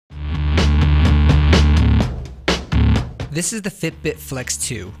This is the Fitbit Flex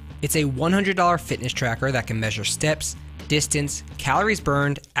 2. It's a $100 fitness tracker that can measure steps, distance, calories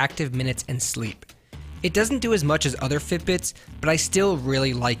burned, active minutes, and sleep. It doesn't do as much as other Fitbits, but I still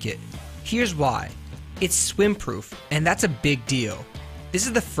really like it. Here's why. It's swim-proof, and that's a big deal. This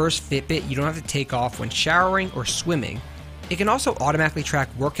is the first Fitbit you don't have to take off when showering or swimming. It can also automatically track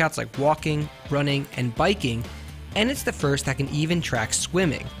workouts like walking, running, and biking, and it's the first that can even track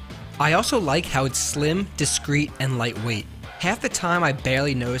swimming. I also like how it's slim, discreet, and lightweight. Half the time I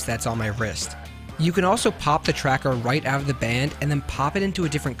barely notice that's on my wrist. You can also pop the tracker right out of the band and then pop it into a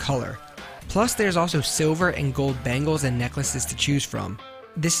different color. Plus there's also silver and gold bangles and necklaces to choose from.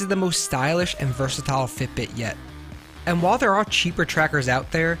 This is the most stylish and versatile Fitbit yet. And while there are cheaper trackers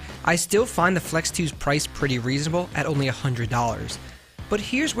out there, I still find the Flex 2's price pretty reasonable at only $100. But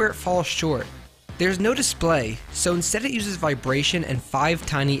here's where it falls short. There's no display, so instead it uses vibration and 5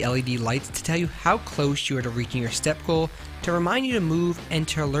 tiny LED lights to tell you how close you are to reaching your step goal, to remind you to move, and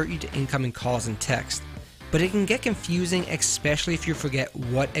to alert you to incoming calls and text. But it can get confusing, especially if you forget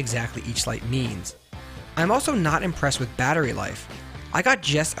what exactly each light means. I'm also not impressed with battery life. I got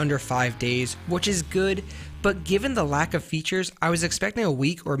just under 5 days, which is good, but given the lack of features, I was expecting a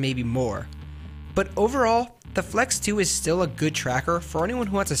week or maybe more. But overall, the Flex 2 is still a good tracker for anyone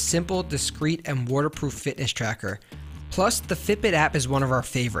who wants a simple, discreet, and waterproof fitness tracker. Plus, the Fitbit app is one of our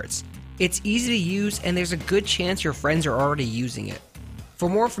favorites. It's easy to use, and there's a good chance your friends are already using it. For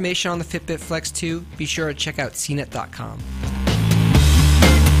more information on the Fitbit Flex 2, be sure to check out cnet.com.